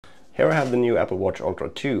Here I have the new Apple Watch Ultra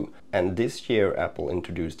 2, and this year Apple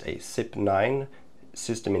introduced a SIP 9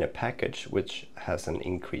 system in a package which has an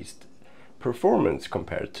increased performance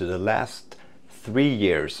compared to the last 3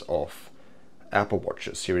 years of Apple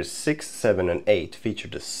Watches. Series 6, 7 and 8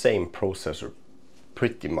 featured the same processor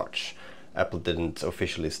pretty much. Apple didn't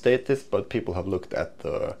officially state this, but people have looked at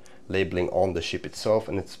the labeling on the chip itself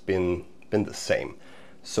and it's been the same.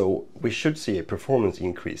 So we should see a performance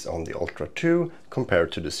increase on the Ultra 2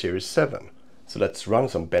 compared to the Series 7. So let's run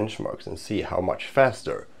some benchmarks and see how much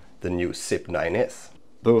faster the new SIP 9 is.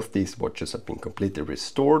 Both these watches have been completely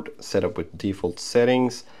restored, set up with default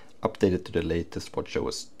settings, updated to the latest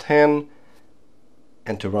WatchOS 10.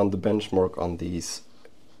 And to run the benchmark on these,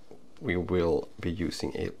 we will be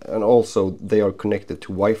using it. And also they are connected to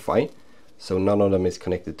Wi-Fi, so none of them is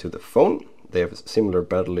connected to the phone. They have a similar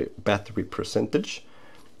battery percentage.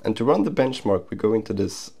 And to run the benchmark, we go into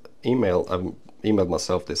this email. I've emailed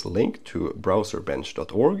myself this link to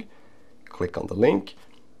browserbenchs.org. Click on the link.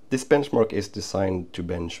 This benchmark is designed to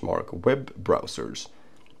benchmark web browsers.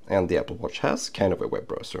 And the Apple Watch has kind of a web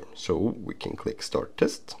browser. So we can click Start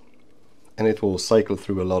Test. And it will cycle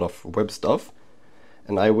through a lot of web stuff.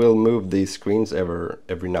 And I will move these screens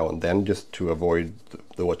every now and then just to avoid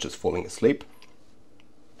the watches falling asleep.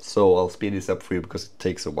 So I'll speed this up for you because it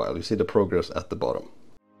takes a while. You see the progress at the bottom.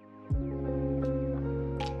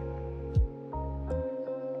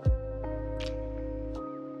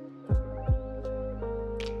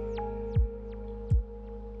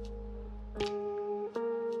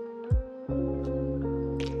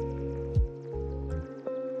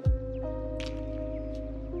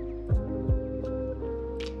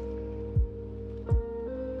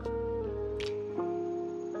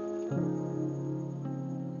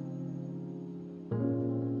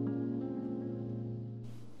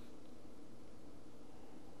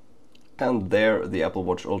 And there the Apple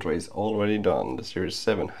Watch Ultra is already done. The Series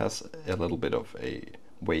 7 has a little bit of a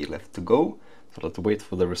way left to go, so let's wait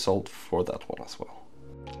for the result for that one as well.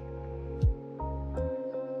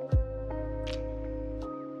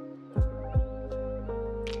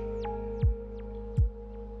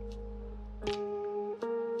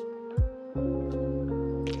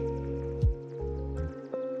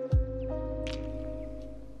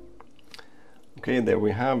 Okay, there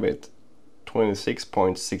we have it.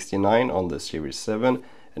 26.69 on the Series 7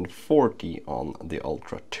 and 40 on the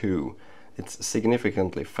Ultra 2. It's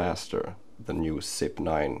significantly faster than new SIP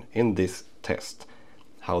 9 in this test.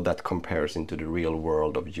 How that compares into the real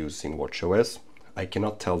world of using WatchOS, I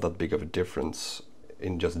cannot tell that big of a difference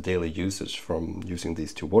in just daily usage from using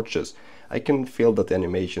these two watches. I can feel that the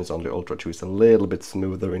animations on the Ultra 2 is a little bit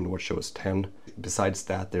smoother in WatchOS 10. Besides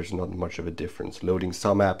that, there's not much of a difference. Loading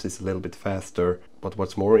some apps is a little bit faster, but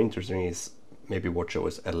what's more interesting is maybe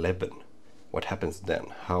WatchOS 11. What happens then?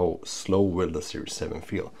 How slow will the Series 7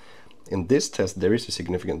 feel? In this test there is a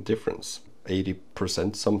significant difference,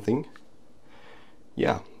 80% something.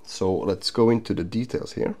 Yeah, so let's go into the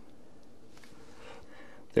details here.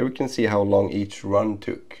 There we can see how long each run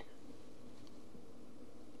took.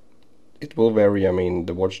 It will vary. I mean,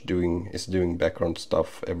 the watch is doing background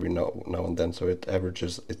stuff every now and then, so it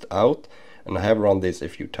averages it out. And I have run this a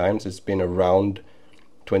few times. It's been around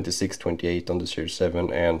 26, 28 on the Series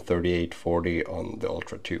 7 and 38, 40 on the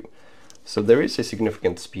Ultra 2. So there is a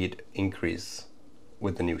significant speed increase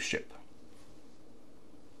with the new chip.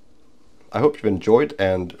 I hope you've enjoyed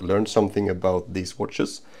and learned something about these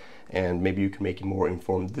watches, and maybe you can make a more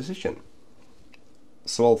informed decision.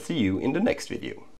 So I'll see you in the next video.